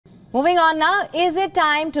Moving on now, is it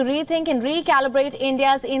time to rethink and recalibrate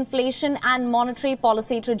India's inflation and monetary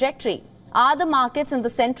policy trajectory? Are the markets and the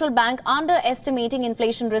central bank underestimating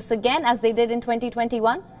inflation risks again as they did in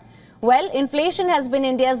 2021? Well, inflation has been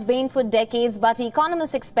India's bane for decades, but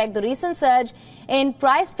economists expect the recent surge in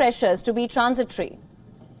price pressures to be transitory.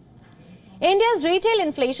 India's retail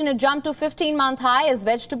inflation had jumped to 15-month high as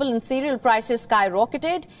vegetable and cereal prices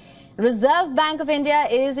skyrocketed. Reserve Bank of India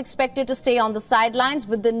is expected to stay on the sidelines,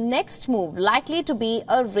 with the next move likely to be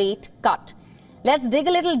a rate cut. Let's dig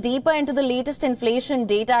a little deeper into the latest inflation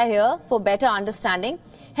data here for better understanding.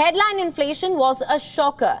 Headline inflation was a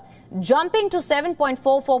shocker, jumping to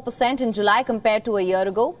 7.44% in July compared to a year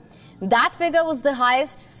ago. That figure was the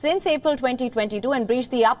highest since April 2022 and breached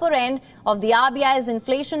the upper end of the RBI's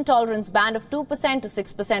inflation tolerance band of 2% to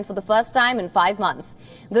 6% for the first time in 5 months.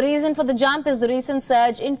 The reason for the jump is the recent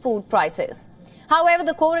surge in food prices. However,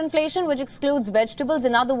 the core inflation, which excludes vegetables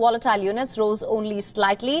and other volatile units, rose only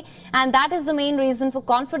slightly, and that is the main reason for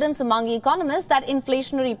confidence among economists that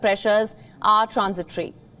inflationary pressures are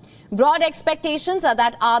transitory. Broad expectations are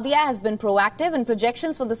that RBI has been proactive, and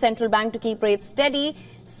projections for the central bank to keep rates steady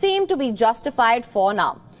seem to be justified for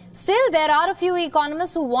now. Still, there are a few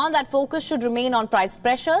economists who warn that focus should remain on price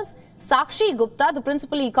pressures. Sakshi Gupta, the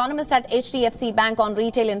principal economist at HDFC Bank on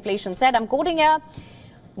retail inflation, said, I'm quoting here,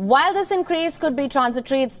 "While this increase could be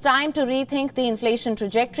transitory, it's time to rethink the inflation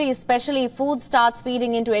trajectory, especially if food starts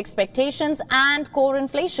feeding into expectations and core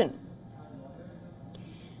inflation."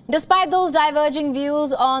 Despite those diverging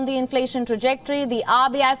views on the inflation trajectory, the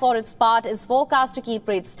RBI, for its part, is forecast to keep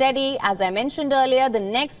rates steady. As I mentioned earlier, the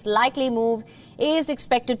next likely move is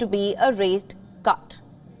expected to be a rate cut.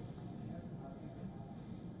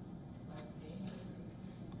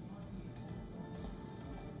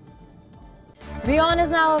 WION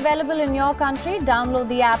is now available in your country. Download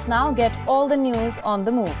the app now. Get all the news on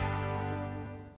the move.